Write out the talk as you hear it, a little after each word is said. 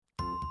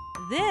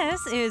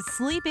This is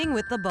Sleeping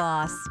with the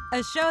Boss,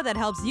 a show that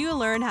helps you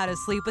learn how to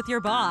sleep with your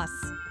boss.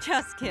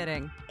 Just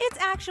kidding. It's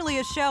actually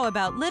a show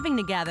about living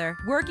together,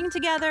 working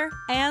together,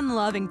 and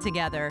loving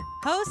together.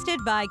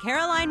 Hosted by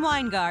Caroline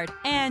Weingart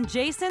and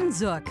Jason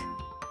Zook.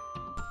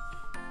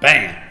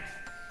 Bam!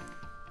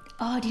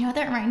 Oh, do you know what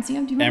that reminds me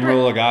of? Do you remember?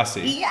 Emeril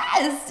Lagasse.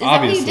 Yes! Is Obviously.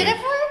 that what you did it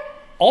for?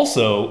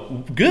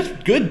 Also,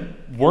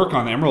 good work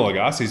on Emeril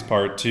Lagasse's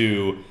part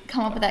to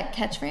Come up with that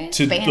catchphrase?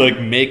 to Bam. like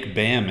make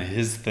BAM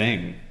his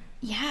thing.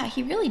 Yeah,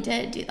 he really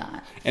did do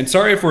that. And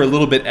sorry if we're a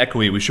little bit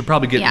echoey. We should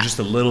probably get Yeah. just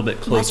a little bit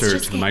closer Let's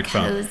just to the get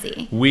microphone.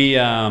 cozy. We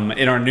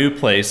in our new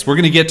place, we're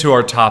going to get to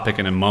our topic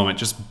in a moment.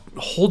 Just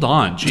hold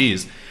on,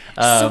 jeez.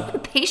 So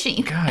patient,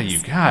 you God, guys. you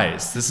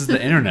guys, this is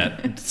the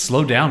internet.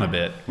 Slow down a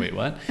bit. Wait,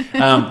 what?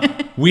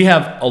 We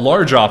have a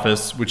large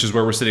office, which is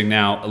where we're sitting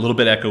now, a little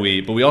bit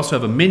echoey, but we also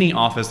have a mini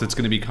office that's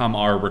going to become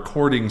our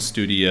recording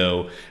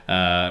studio,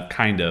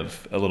 kind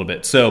of, a little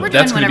bit. So We're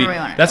that's doing going to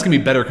whatever we want. that's going to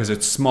be better because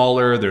it's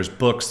smaller. There's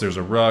books, there's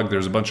a rug,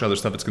 there's a bunch of other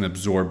stuff that's going to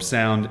absorb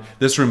sound.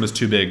 This room is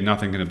too big.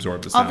 Nothing can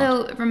absorb the sound.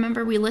 Although,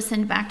 remember, we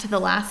listened back to the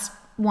last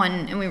one,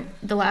 and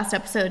the last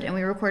episode, and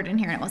we recorded in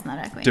here, and it wasn't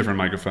that echoey. Different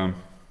microphone.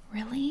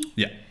 Really?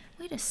 Yeah.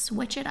 Way to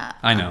switch it up.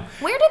 I know.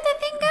 Where did that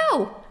thing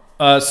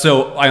go?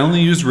 So I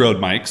only use Rode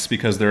mics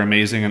because they're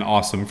amazing and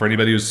awesome. For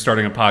anybody who's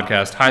starting a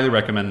podcast, highly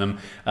recommend them.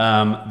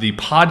 The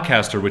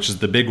Podcaster, which is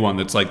the big one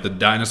that's like the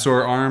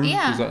dinosaur arm.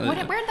 Yeah.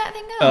 Where'd that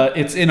thing go?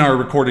 It's in our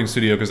recording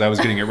studio because I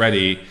was getting it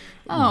ready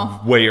Oh.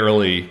 way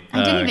early.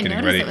 I didn't even getting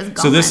notice ready. it was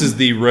gone. So this is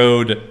the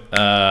Rode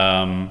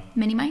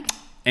Mini mic?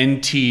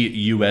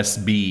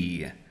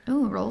 NT-USB.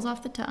 Ooh, rolls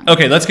off the tongue.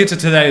 Okay, let's get to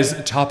today's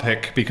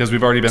topic because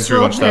we've already been through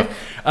a bunch of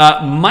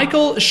stuff.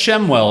 Michael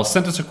Shemwell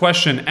sent us a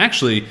question.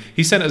 Actually,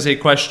 he sent us a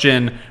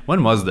question.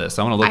 When was this?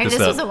 I want to look this up.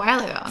 This was a while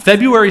ago.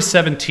 February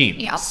 17th.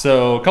 Yep.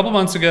 So a couple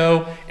months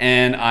ago,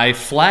 and I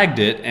flagged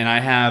it, and I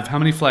have, how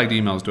many flagged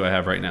emails do I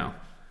have right now?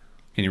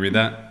 Can you read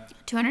that?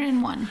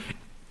 201.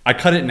 I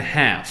cut it in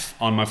half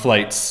on my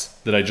flights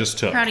that I just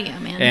took. Proud of you,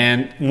 man.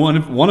 And one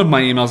of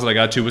my emails that I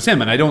got to was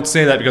him. And I don't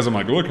say that because I'm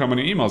like, look how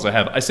many emails I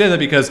have. I say that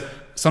because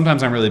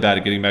sometimes I'm really bad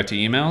at getting back to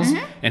emails.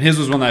 Mm-hmm. And his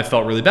was one that I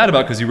felt really bad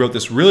about because he wrote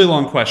this really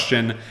long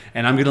question.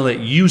 And I'm going to let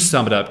you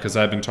sum it up because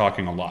I've been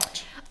talking a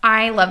lot.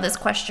 I love this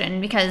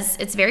question because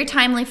it's very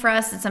timely for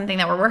us. It's something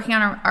that we're working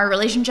on our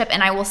relationship.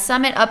 And I will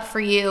sum it up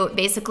for you.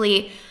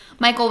 Basically,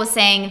 Michael was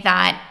saying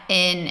that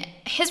in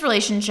his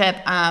relationship,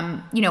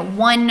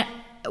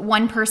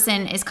 one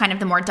person is kind of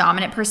the more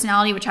dominant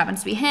personality, which happens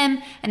to be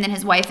him, and then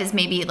his wife is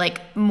maybe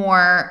like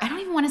more, I don't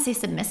even want to say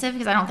submissive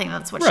because I don't think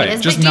that's what she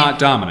is. Just but not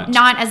dominant.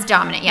 Not as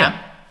dominant, yeah.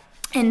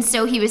 And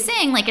so he was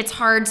saying like it's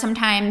hard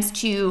sometimes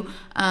to,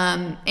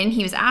 and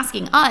he was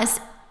asking us,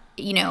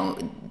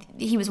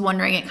 he was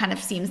wondering, it kind of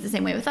seems the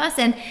same way with us,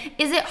 and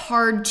is it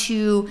hard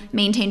to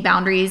maintain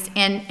boundaries,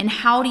 and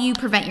how do you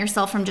prevent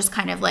yourself from just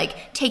kind of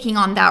like taking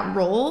on that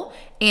role,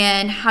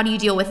 and how do you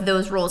deal with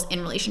those roles in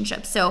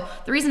relationships? So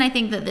the reason I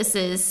think that this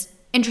is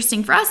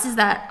interesting for us is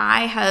that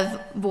I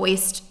have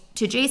voiced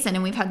to Jason,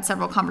 and we've had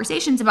several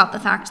conversations about the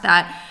fact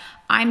that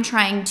I'm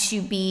trying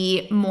to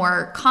be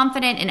more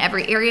confident in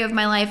every area of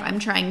my life. I'm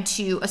trying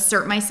to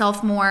assert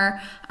myself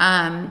more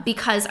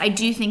because I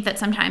do think that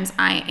sometimes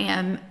I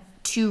am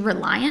too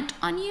reliant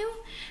on you.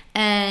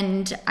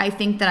 And I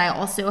think that I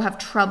also have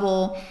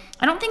trouble.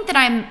 I don't think that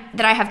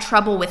I have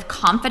trouble with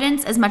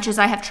confidence as much as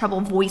I have trouble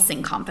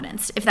voicing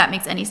confidence, if that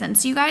makes any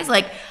sense to you guys.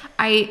 Like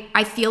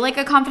I feel like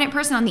a confident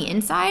person on the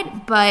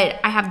inside, but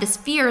I have this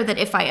fear that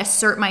if I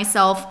assert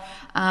myself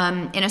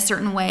in a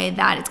certain way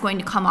that it's going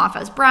to come off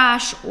as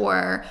brash,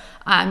 or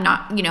I'm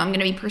going to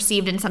be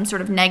perceived in some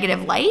sort of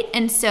negative light.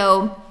 And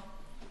so,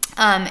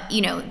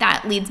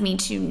 that leads me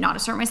to not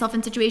assert myself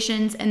in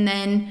situations, and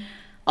then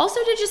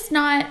also to just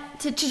not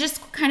to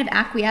just kind of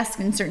acquiesce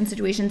in certain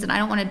situations, and I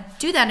don't want to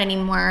do that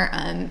anymore.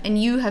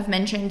 And you have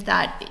mentioned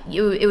that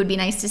it would be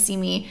nice to see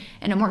me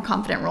in a more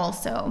confident role,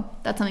 so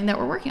that's something that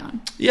we're working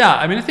on. Yeah,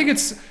 I mean, I think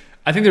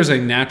there's a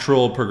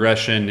natural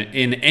progression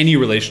in any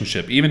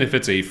relationship, even if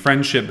it's a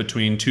friendship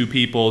between two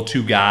people,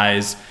 two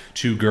guys,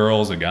 two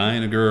girls, a guy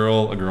and a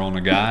girl and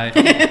a guy,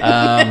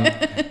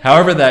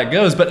 however that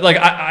goes. But like,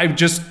 I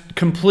just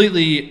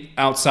completely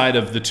outside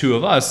of the two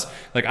of us,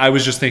 like I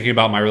was just thinking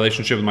about my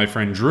relationship with my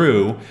friend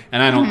Drew,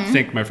 and I don't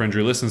think my friend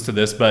Drew listens to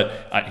this,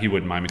 but he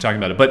wouldn't mind me talking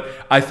about it. But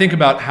I think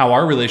about how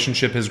our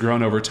relationship has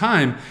grown over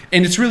time,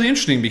 and it's really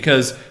interesting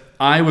because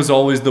I was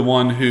always the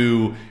one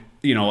who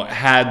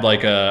had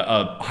like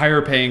a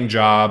higher paying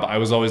job. I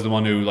was always the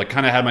one who like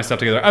kind of had my stuff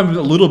together. I'm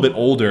a little bit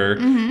older,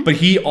 but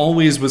he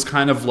always was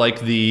kind of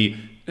like the,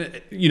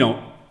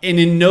 and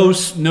in no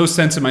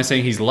sense am I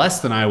saying he's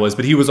less than I was,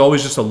 but he was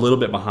always just a little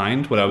bit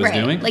behind what I was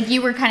doing. Like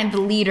you were kind of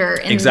the leader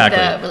in Exactly.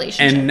 the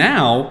relationship. And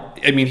now,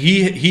 I mean,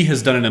 he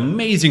has done an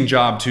amazing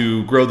job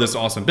to grow this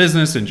awesome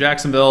business in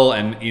Jacksonville,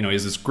 and he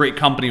has this great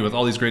company with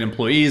all these great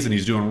employees, and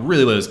he's doing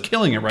really well. He's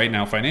killing it right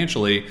now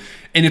financially,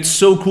 and it's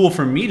so cool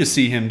for me to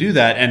see him do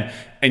that. And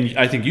and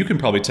I think you can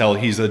probably tell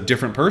he's a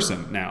different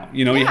person now.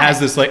 He has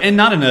this like, and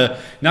not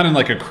in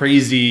like a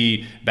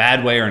crazy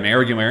bad way or an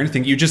arrogant way or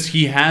anything.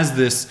 He has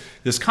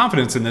this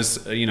confidence in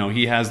this,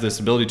 he has this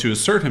ability to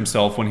assert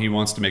himself when he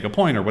wants to make a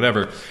point or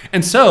whatever.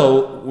 And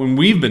so when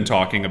we've been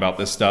talking about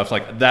this stuff,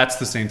 like that's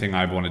the same thing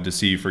I've wanted to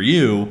see for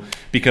you,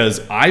 because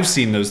I've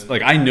seen those,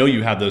 like I know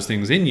you have those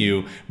things in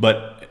you,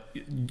 but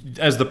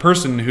as the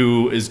person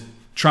who is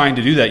trying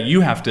to do that,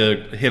 you have to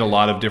hit a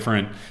lot of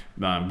different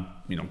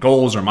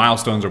goals or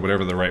milestones or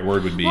whatever the right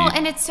word would be. Well,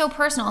 and it's so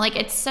personal. Like,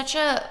 it's such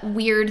a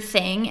weird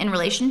thing in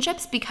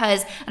relationships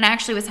because, and I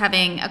actually was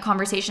having a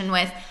conversation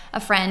with a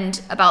friend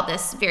about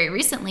this very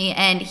recently,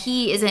 and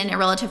he is in a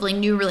relatively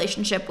new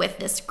relationship with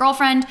this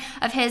girlfriend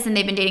of his, and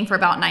they've been dating for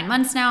about 9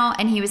 months now.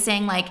 And he was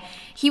saying, like,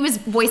 he was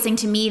voicing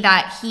to me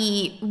that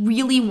he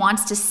really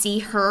wants to see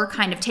her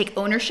kind of take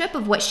ownership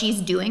of what she's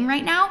doing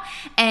right now.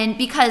 And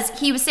because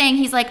he was saying,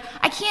 he's like,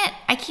 I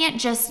can't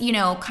just,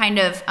 kind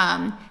of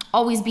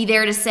always be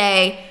there to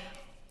say,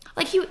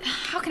 like,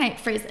 how can I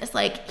phrase this?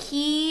 Like,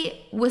 he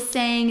was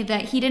saying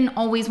that he didn't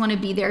always want to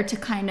be there to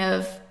kind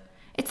of,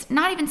 it's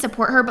not even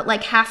support her, but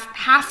like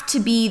have to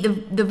be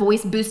the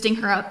voice boosting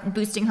her up,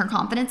 boosting her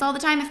confidence all the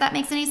time, if that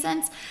makes any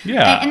sense.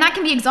 Yeah. And that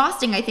can be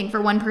exhausting, I think,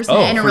 for one person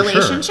in a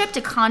relationship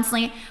to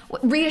constantly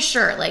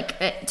reassure,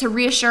 like to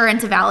reassure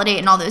and to validate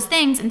and all those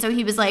things. And so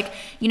he was like,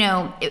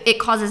 it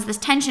causes this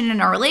tension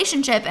in our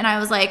relationship. And I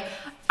was like,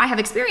 I have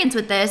experience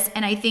with this.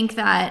 And I think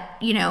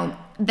that,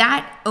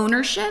 that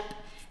ownership,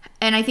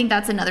 and I think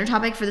that's another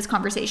topic for this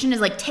conversation, is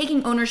like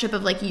taking ownership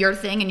of like your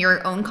thing and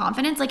your own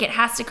confidence. Like, it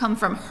has to come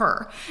from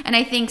her. And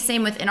I think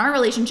same within our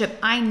relationship,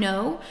 I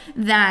know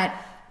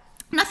that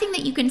nothing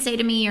that you can say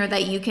to me or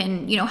that you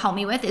can, help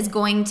me with is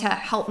going to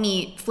help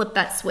me flip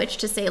that switch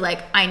to say, like,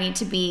 I need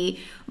to be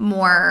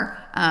more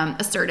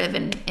assertive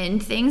in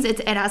things.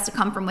 It has to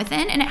come from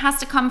within, and it has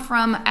to come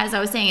from, as I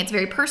was saying, it's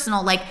very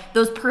personal, like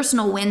those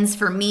personal wins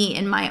for me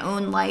in my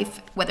own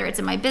life, whether it's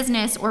in my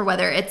business or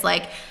whether it's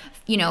like,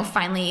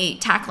 finally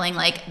tackling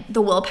like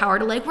the willpower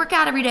to like work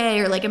out every day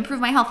or like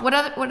improve my health,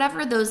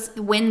 whatever those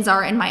wins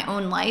are in my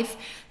own life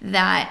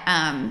that,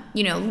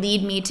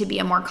 lead me to be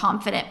a more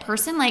confident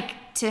person, like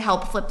to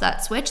help flip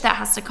that switch, that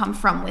has to come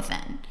from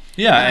within.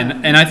 Yeah.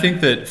 And I think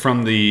that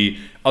from the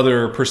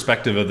other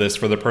perspective of this,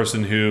 for the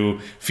person who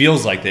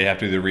feels like they have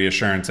to do the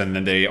reassurance and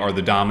then they are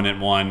the dominant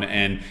one.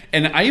 And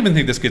I even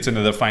think this gets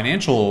into the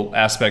financial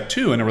aspect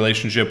too, in a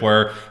relationship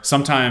where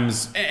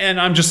sometimes, and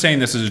I'm just saying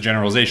this as a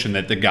generalization,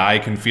 that the guy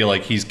can feel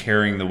like he's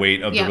carrying the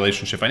weight of the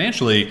relationship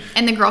financially.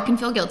 And the girl can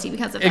feel guilty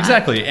because of that.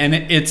 Exactly. And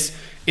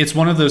it's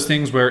one of those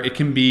things where it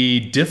can be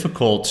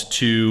difficult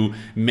to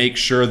make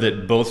sure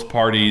that both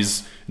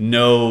parties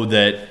know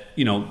that,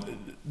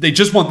 they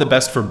just want the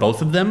best for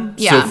both of them.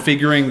 Yeah. So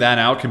figuring that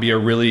out can be a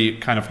really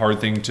kind of hard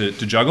thing to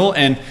juggle.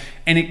 And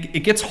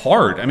it gets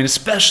hard. I mean,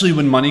 especially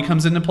when money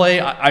comes into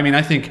play.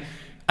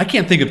 I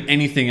can't think of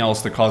anything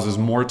else that causes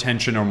more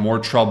tension or more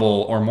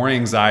trouble or more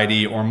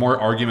anxiety or more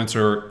arguments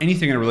or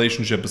anything in a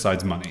relationship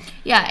besides money.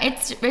 Yeah,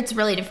 it's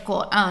really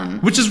difficult.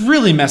 Which is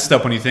really messed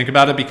up when you think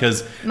about it,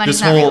 because money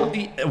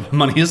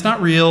is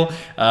not real.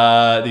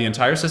 The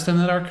entire system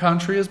that our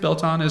country is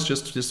built on is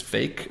just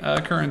fake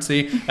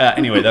currency.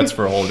 Anyway, that's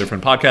for a whole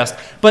different podcast.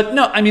 But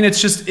no, I mean,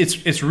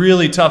 it's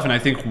really tough. And I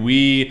think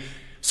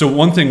so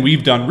one thing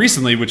we've done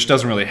recently, which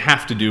doesn't really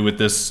have to do with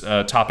this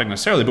topic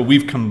necessarily, but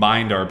we've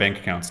combined our bank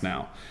accounts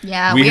now.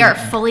 Yeah, we are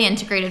fully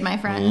integrated, my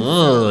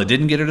friend.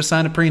 Didn't get her to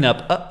sign a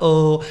prenup.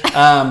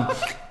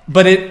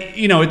 But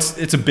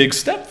it's a big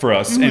step for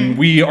us, and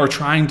we are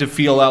trying to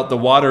feel out the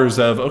waters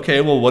of,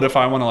 okay, well, what if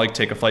I want to like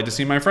take a flight to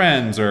see my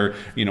friends, or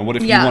what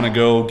if you want to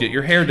go get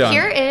your hair done?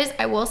 Here is,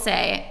 I will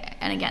say,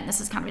 and again,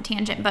 this is kind of a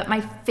tangent, but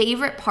my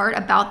favorite part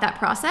about that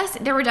process,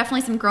 there were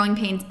definitely some growing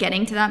pains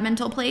getting to that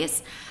mental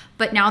place,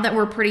 but now that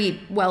we're pretty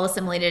well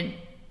assimilated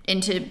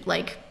into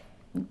like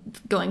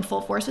going full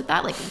force with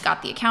that, like we've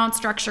got the account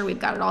structure, we've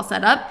got it all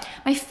set up.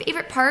 My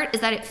favorite part is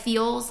that it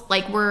feels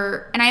like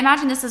and I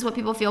imagine this is what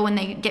people feel when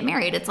they get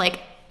married. It's like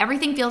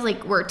everything feels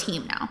like we're a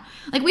team now.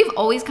 Like we've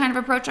always kind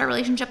of approached our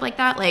relationship like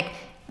that, like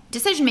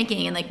decision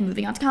making and like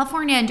moving out to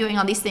California and doing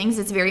all these things.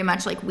 It's very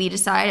much like we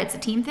decide, it's a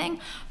team thing.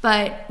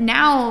 But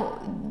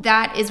now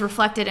that is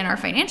reflected in our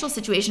financial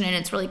situation, and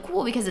it's really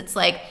cool because it's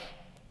like,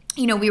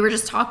 we were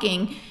just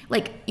talking,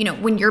 like,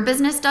 when your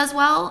business does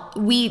well,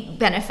 we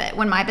benefit.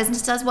 When my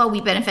business does well,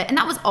 we benefit. And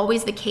that was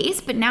always the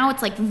case, but now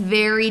it's like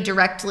very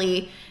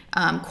directly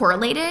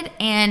correlated.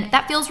 And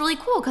that feels really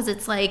cool because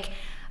it's like,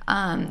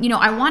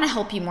 I want to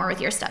help you more with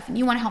your stuff, and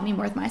you want to help me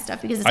more with my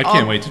stuff, because I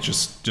can't wait to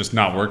just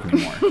not work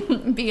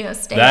anymore. Be a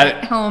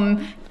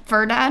stay-at-home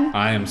fur dad.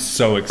 I am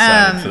so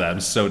excited for that. I'm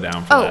so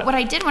down for that. What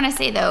I did want to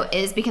say, though,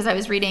 is because I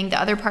was reading the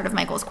other part of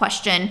Michael's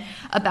question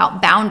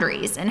about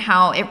boundaries and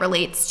how it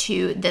relates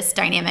to this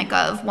dynamic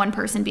of one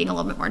person being a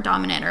little bit more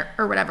dominant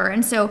or whatever.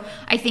 And so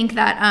I think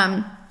that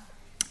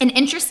an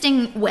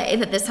interesting way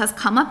that this has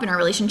come up in our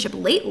relationship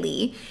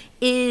lately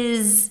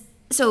is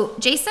So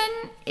Jason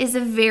is a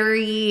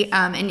very,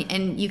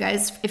 and you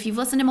guys, if you've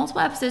listened to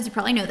multiple episodes, you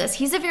probably know this.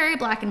 He's a very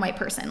black and white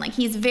person. Like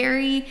he's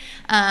very,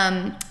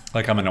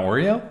 like I'm an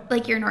Oreo?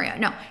 like you're an Oreo.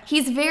 No,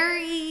 he's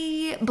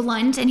very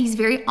blunt and he's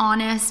very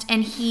honest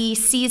and he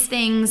sees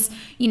things,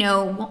 you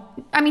know,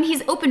 I mean,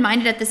 he's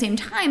open-minded at the same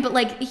time, but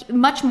like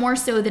much more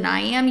so than I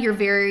am. You're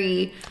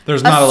very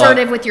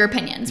assertive with your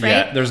opinions, right?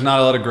 Yeah, there's not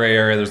a lot of gray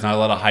area. There's not a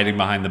lot of hiding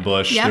behind the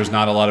bush. Yep. There's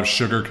not a lot of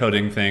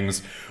sugarcoating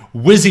things.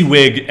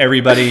 WYSIWYG,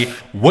 everybody.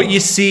 What you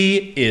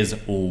see is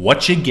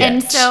what you get.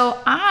 And so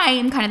I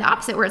am kind of the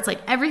opposite, where it's like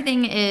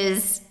everything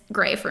is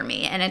gray for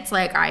me. And it's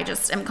like I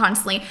just am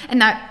constantly, and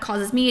that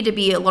causes me to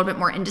be a little bit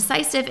more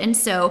indecisive. And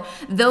so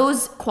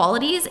those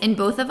qualities in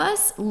both of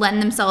us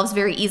lend themselves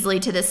very easily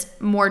to this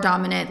more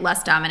dominant,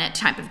 less dominant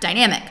type of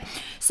dynamic.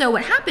 So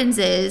what happens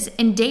is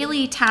in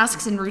daily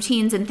tasks and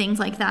routines and things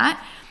like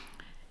that,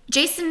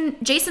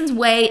 Jason's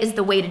way is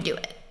the way to do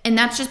it. And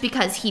that's just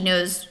because he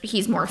knows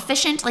he's more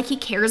efficient. Like he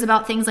cares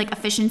about things like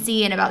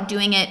efficiency and about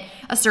doing it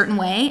a certain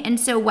way. And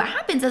so what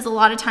happens is a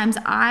lot of times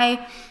I'll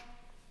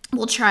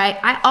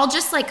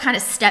just like kind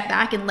of step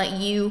back and let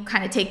you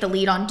kind of take the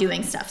lead on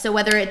doing stuff. So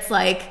whether it's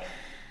like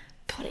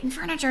putting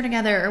furniture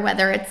together or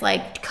whether it's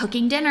like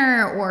cooking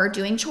dinner or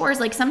doing chores,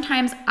 like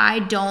sometimes I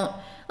don't,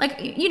 like,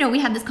 you know, we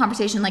had this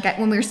conversation like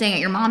when we were staying at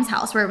your mom's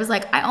house where it was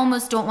like, I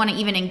almost don't want to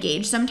even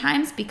engage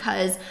sometimes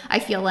because I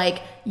feel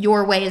like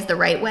your way is the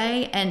right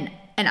way and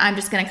I'm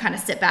just going to kind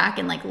of sit back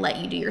and like let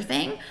you do your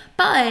thing.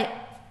 But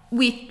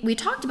we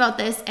talked about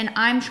this and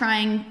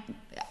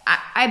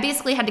I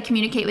basically had to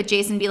communicate with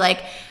Jason and be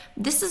like,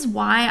 this is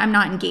why I'm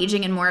not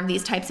engaging in more of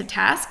these types of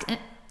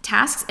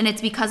tasks. And it's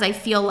because I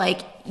feel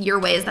like your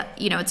way is that,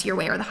 you know, it's your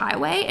way or the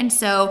highway. And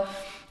so,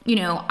 you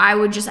know, I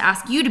would just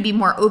ask you to be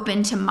more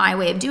open to my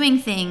way of doing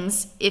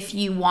things if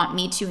you want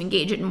me to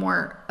engage in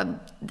more of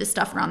the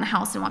stuff around the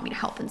house and want me to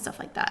help and stuff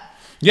like that.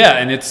 Yeah.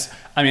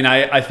 And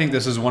I think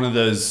this is one of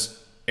those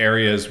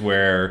areas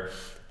where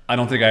I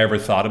don't think I ever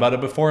thought about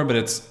it before,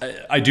 but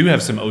I do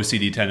have some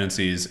OCD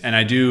tendencies and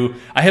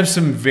I have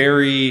some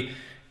very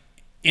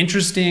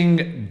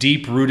interesting,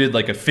 deep-rooted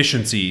like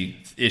efficiency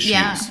issues.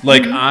 Yeah.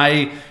 Like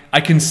I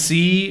can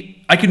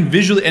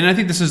visually, and I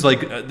think this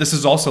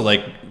is also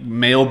like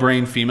male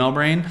brain, female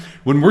brain.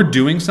 When we're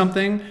doing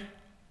something,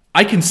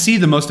 I can see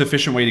the most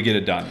efficient way to get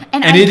it done.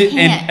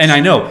 And I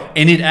know.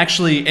 And it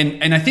actually,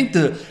 and I think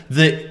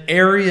the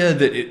area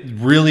that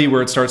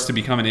where it starts to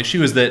become an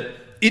issue is that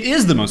it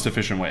is the most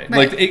efficient way.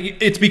 Right. Like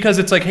it's because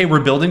it's like, hey, we're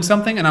building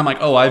something, and I'm like,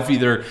 oh, I've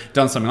either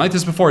done something like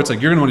this before. It's like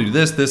you're gonna want to do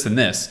this, this, and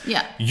this.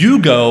 Yeah. You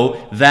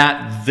go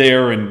that,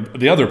 there, and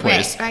the other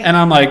place, right. And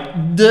I'm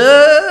like,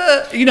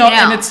 duh, you know.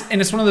 And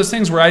it's one of those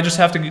things where I just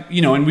have to,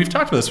 you know. And we've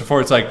talked about this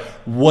before. It's like,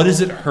 what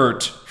does it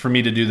hurt for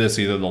me to do this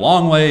either the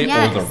long way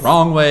or the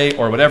wrong way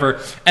or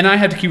whatever? And I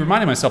had to keep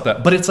reminding myself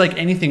that. But it's like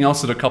anything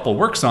else that a couple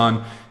works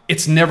on.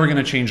 It's never going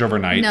to change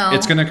overnight. No.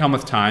 It's going to come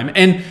with time.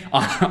 And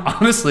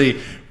honestly,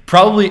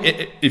 probably,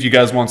 if you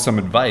guys want some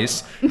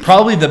advice,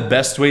 probably the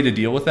best way to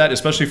deal with that,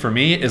 especially for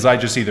me, is I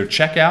just either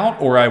check out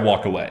or I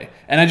walk away.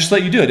 And I just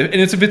let you do it. And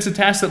if it's a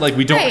task that like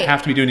we don't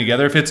have to be doing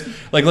together, if it's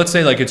like, let's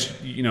say like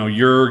it's, you know,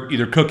 you're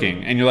either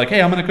cooking and you're like,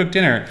 hey, I'm going to cook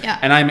dinner. Yeah.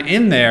 And I'm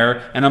in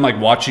there and I'm like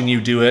watching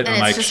you do it. And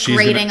I'm like, just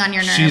grating on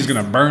your nerves. She's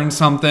going to burn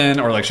something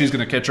or like she's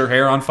going to catch her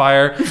hair on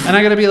fire. And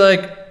I got to be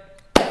like,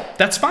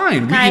 that's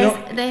fine.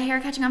 Guys, the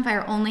hair catching on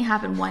fire only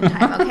happened one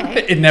time,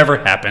 okay? It never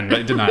happened.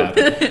 It did not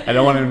happen. I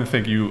don't want him to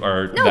think you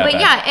are No, but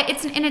bad.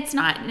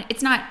 Yeah,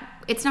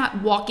 it's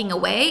not walking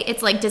away.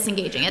 It's like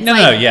disengaging. It's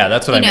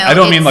that's what I mean. I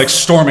don't mean like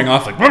storming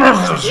off like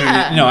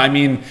no, I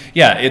mean,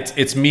 yeah,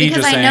 it's me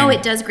because just saying. I know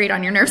it does grate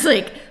on your nerves.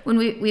 Like when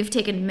we've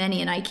taken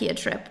many an IKEA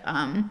trip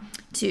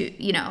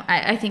to, you know,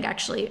 I think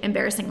actually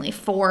embarrassingly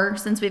 4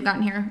 since we've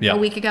gotten here a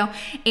week ago.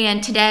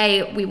 And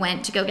today we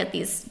went to go get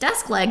these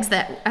desk legs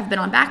that have been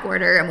on back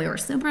order and we were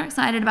super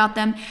excited about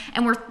them.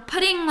 And we're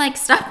putting like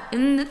stuff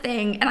in the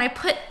thing. And I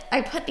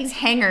put these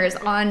hangers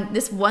on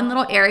this one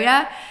little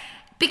area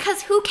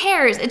because who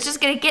cares? It's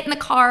just going to get in the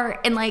car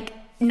and like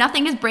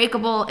nothing is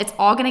breakable. It's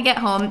all going to get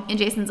home. And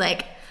Jason's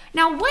like,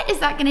 now, what is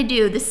that going to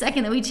do the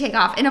second that we take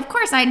off? And of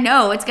course, I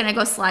know it's going to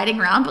go sliding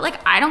around, but like,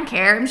 I don't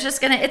care. I'm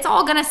just going to, it's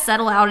all going to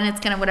settle out and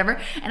it's going to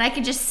whatever. And I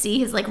could just see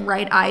his like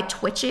right eye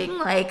twitching.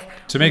 Like,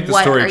 to make the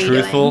story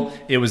truthful,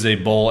 it was a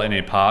bowl and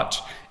a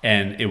pot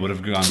and it would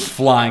have gone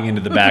flying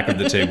into the back of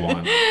the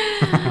Tiguan.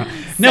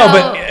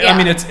 I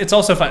mean, it's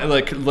also fun.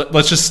 Like,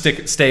 let's just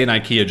stay in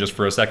IKEA just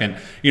for a second.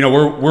 You know,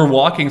 we're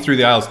walking through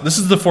the aisles. This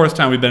is the 4th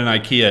time we've been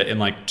in IKEA in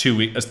like 2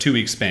 weeks, a 2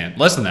 week span,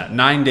 less than that,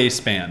 9-day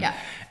span. Yeah.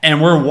 And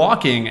we're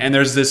walking, and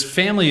there's this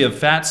family of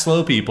fat,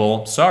 slow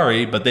people.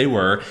 Sorry, but they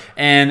were.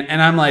 And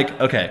I'm like,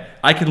 okay,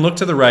 I can look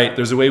to the right.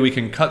 There's a way we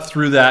can cut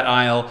through that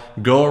aisle,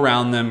 go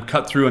around them,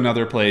 cut through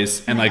another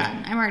place, and like.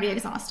 God, I'm already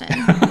exhausted.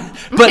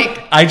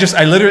 But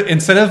I literally,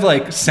 instead of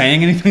like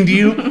saying anything to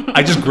you,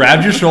 I just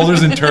grabbed your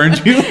shoulders and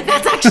turned you.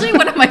 That's actually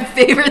one of my favorite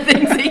favorite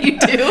things that you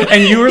do.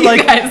 And you were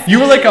like guys- you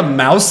were like a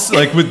mouse,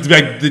 like with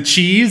like the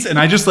cheese, and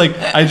I just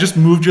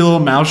moved your little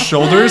mouse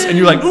shoulders, and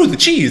you're like, ooh, the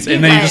cheese,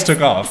 and then you just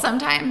took off.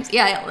 Sometimes,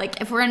 yeah,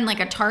 like if we're in like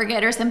a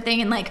Target or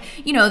something, and like,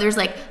 you know, there's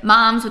like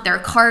moms with their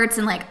carts,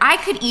 and like I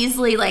could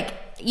easily like,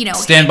 you know,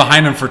 stand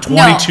behind them for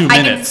 22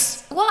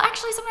 minutes. Well,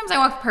 actually, sometimes I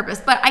walk with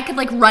purpose, but I could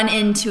like run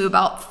into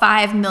about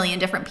 5 million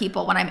different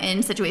people when I'm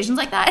in situations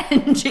like that.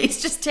 And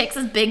Jace just takes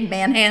his big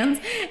man hands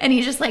and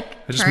he just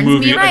like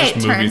turns me right,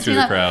 turns me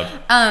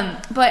left.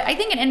 But I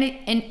think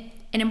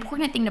an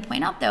important thing to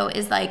point out though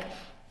is like,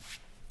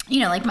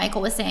 you know, like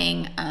Michael was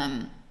saying,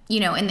 you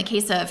know, in the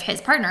case of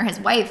his partner, his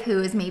wife,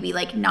 who is maybe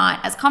like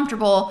not as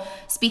comfortable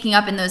speaking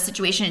up in those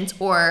situations,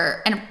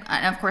 or, and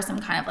of course I'm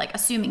kind of like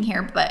assuming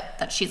here, but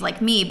that she's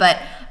like me, but,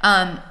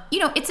 you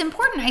know, it's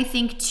important, I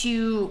think,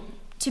 to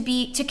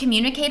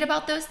communicate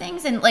about those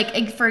things. And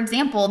like, for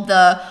example,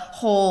 the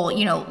whole,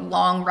 you know,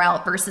 long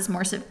route versus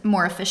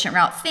more efficient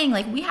route thing,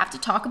 like we have to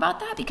talk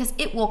about that because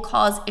it will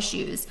cause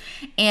issues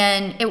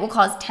and it will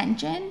cause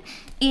tension.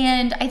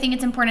 And I think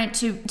it's important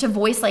to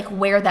voice like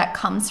where that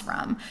comes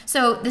from.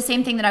 So the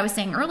same thing that I was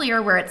saying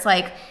earlier, where it's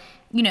like,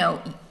 you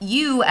know,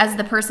 you as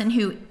the person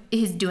who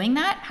is doing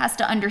that has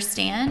to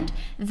understand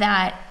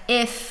that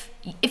if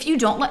you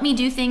don't let me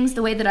do things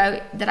the way that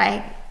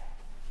I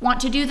want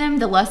to do them,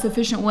 the less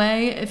efficient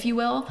way, if you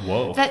will,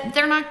 that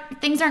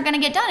things aren't going to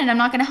get done, and I'm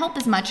not going to help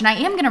as much, and I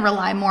am going to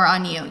rely more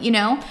on you, you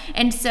know?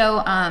 And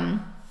so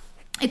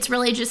it's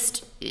really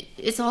just,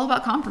 it's all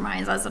about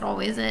compromise, as it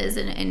always is,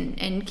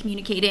 and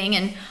communicating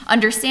and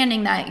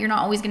understanding that you're not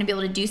always going to be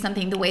able to do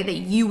something the way that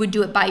you would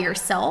do it by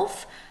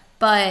yourself.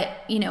 But,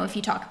 you know, if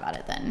you talk about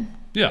it, then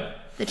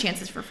the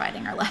chances for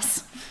fighting are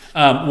less.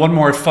 One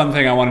more fun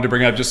thing I wanted to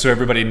bring up, just so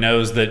everybody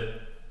knows that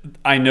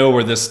I know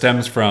where this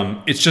stems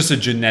from. It's just a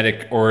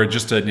genetic or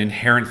just an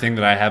inherent thing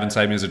that I have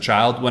inside me as a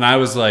child. When I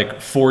was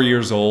like 4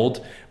 years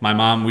old, my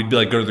mom, we'd be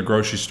like, go to the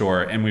grocery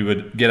store, and we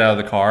would get out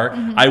of the car.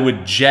 Mm-hmm. I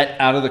would jet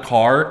out of the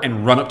car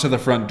and run up to the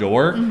front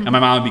door, and my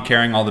mom would be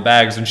carrying all the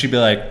bags, and she'd be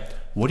like,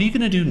 what are you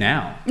going to do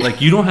now? Like,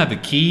 you don't have the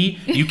key,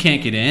 you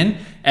can't get in.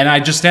 And I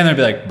just stand there and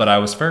be like, but I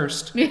was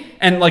first.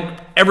 And like,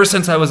 ever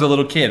since I was a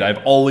little kid,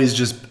 I've always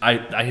just,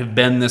 I have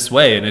been this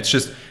way. And it's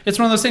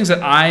one of those things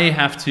that I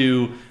have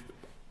to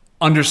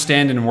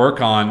understand and work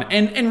on,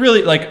 and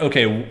really like,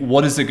 okay,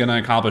 what is it going to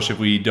accomplish if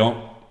we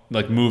don't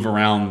like move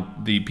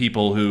around the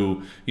people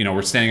who, you know,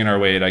 were standing in our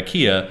way at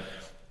IKEA?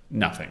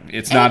 Nothing.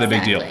 It's not a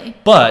big deal,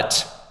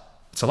 but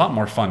it's a lot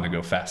more fun to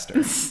go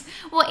faster.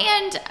 Well,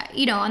 and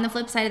you know, on the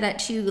flip side of that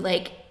too,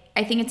 like,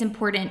 I think it's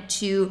important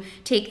to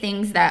take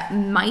things that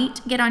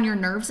might get on your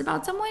nerves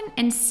about someone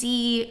and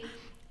see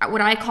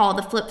what I call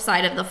the flip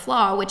side of the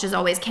flaw, which is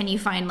always, can you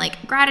find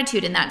like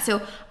gratitude in that?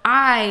 So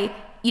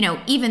you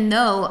know, even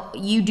though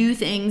you do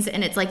things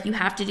and it's like you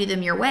have to do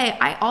them your way,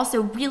 I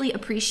also really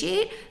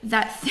appreciate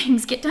that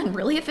things get done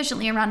really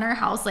efficiently around our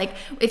house. Like,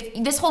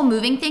 if this whole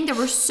moving thing, there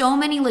were so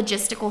many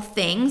logistical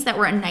things that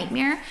were a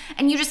nightmare,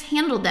 and you just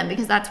handled them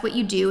because that's what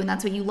you do and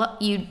that's what you love.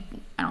 I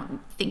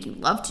don't think you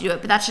love to do it,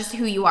 but that's just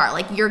who you are.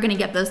 Like, you're going to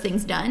get those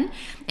things done.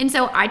 And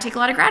so I take a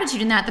lot of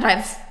gratitude in that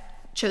I've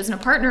chosen a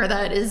partner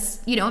that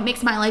is, you know, it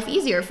makes my life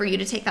easier for you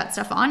to take that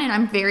stuff on, and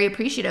I'm very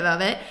appreciative of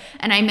it.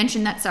 And I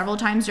mentioned that several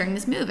times during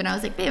this move, and I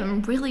was like, babe,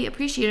 I'm really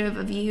appreciative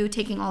of you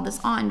taking all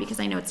this on because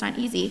I know it's not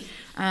easy.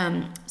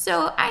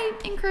 So I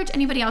encourage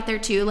anybody out there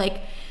too,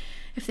 like,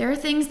 if there are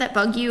things that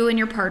bug you in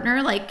your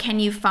partner, like, can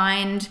you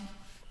find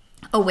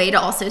a way to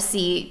also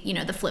see, you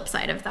know, the flip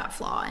side of that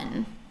flaw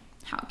and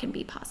how it can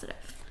be positive.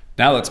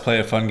 Now let's play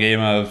a fun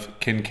game of,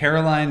 can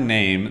Caroline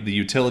name the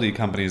utility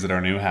companies at our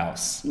new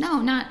house? No,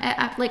 not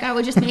like I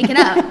would just make it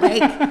up.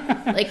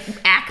 like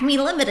Acme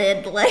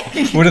Limited. Like,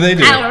 what do they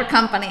do? Our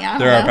company.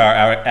 They're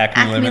our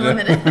Acme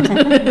Limited.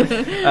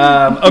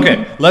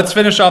 Okay, let's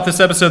finish off this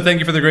episode. Thank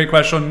you for the great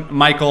question,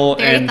 Michael.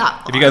 Very and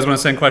thoughtful. If you guys want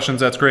to send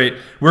questions, that's great.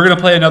 We're going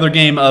to play another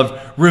game of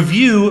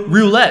Review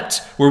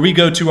Roulette, where we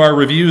go to our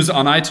reviews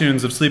on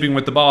iTunes of Sleeping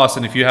with the Boss,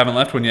 and if you haven't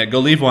left one yet, go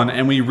leave one,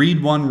 and we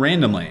read one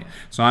randomly.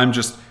 So I'm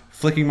just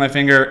flicking my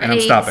finger, and I'm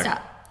stopping.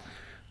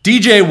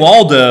 DJ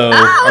Waldo,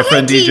 our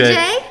friend DJ.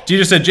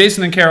 DJ said,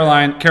 Jason and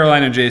Caroline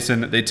and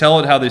Jason, they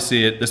tell it how they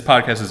see it. This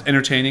podcast is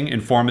entertaining,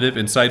 informative,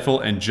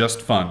 insightful, and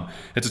just fun.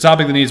 It's a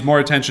topic that needs more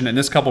attention, and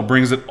this couple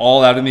brings it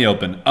all out in the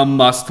open. A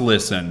must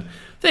listen.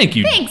 Thank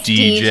you, Thanks,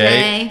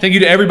 DJ. Thank you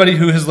to everybody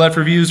who has left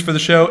reviews for the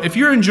show. If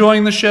you're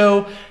enjoying the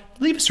show,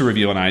 leave us a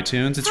review on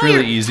iTunes. It's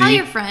really easy. Tell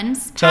your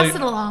friends. Pass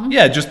it along.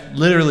 Yeah, just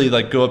literally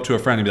like go up to a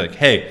friend and be like,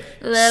 hey,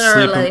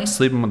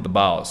 sleeping with the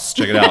boss.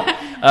 Check it out.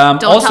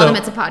 Don't also, tell them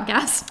it's a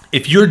podcast.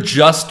 If you're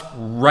just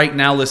right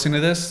now listening to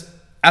this,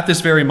 at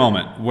this very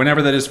moment,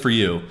 whenever that is for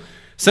you,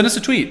 send us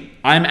a tweet.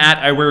 I'm at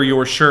I Wear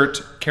Your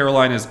Shirt.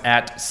 Caroline is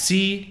at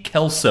C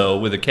Kelso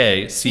with a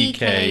K.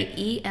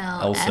 CKELSO.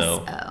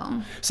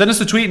 Send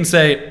us a tweet and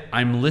say,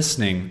 I'm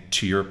listening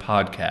to your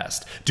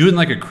podcast. Do it in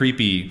like a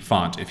creepy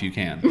font if you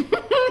can.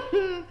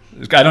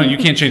 You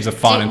can't change the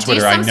font in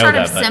Twitter. I know that. Do some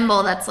sort of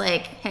symbol that's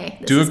like, hey,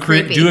 this is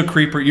creepy. Do a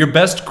creeper. Your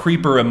best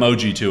creeper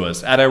emoji to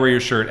us. At I Wear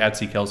Your Shirt, at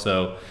C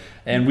Kelso.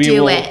 And we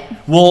Do will it.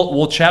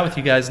 we'll chat with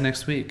you guys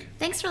next week.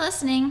 Thanks for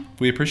listening.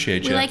 We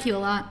appreciate you. We like you a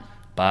lot.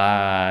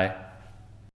 Bye.